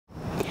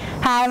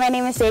Hi, my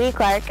name is Sadie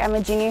Clark. I'm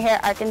a junior here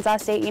at Arkansas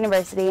State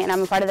University, and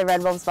I'm a part of the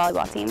Redwolve's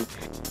volleyball team.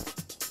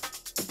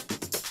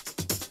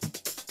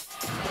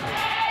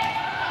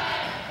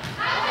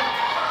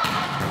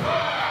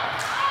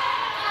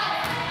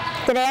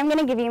 Today I'm going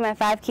to give you my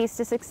 5 keys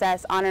to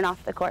success on and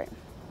off the court.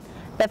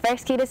 The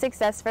first key to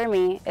success for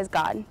me is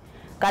God.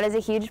 God is a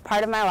huge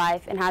part of my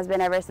life and has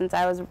been ever since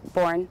I was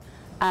born.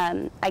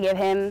 I give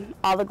Him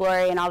all the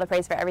glory and all the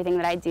praise for everything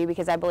that I do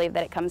because I believe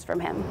that it comes from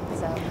Him.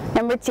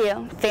 Number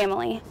 2,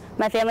 family.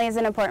 My family is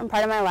an important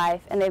part of my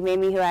life and they've made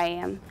me who I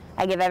am.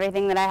 I give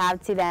everything that I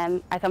have to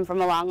them. I come from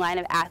a long line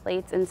of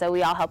athletes and so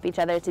we all help each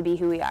other to be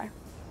who we are.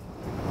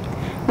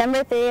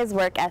 Number 3 is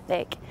work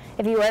ethic.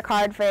 If you work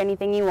hard for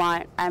anything you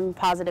want, I'm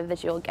positive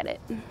that you'll get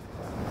it.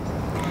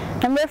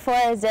 Number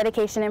 4 is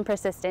dedication and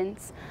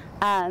persistence.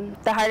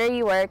 The harder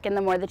you work and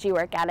the more that you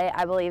work at it,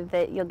 I believe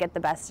that you'll get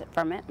the best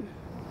from it.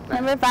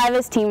 Number 5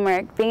 is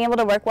teamwork. Being able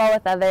to work well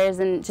with others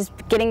and just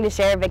getting to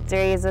share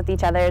victories with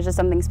each other is just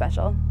something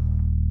special.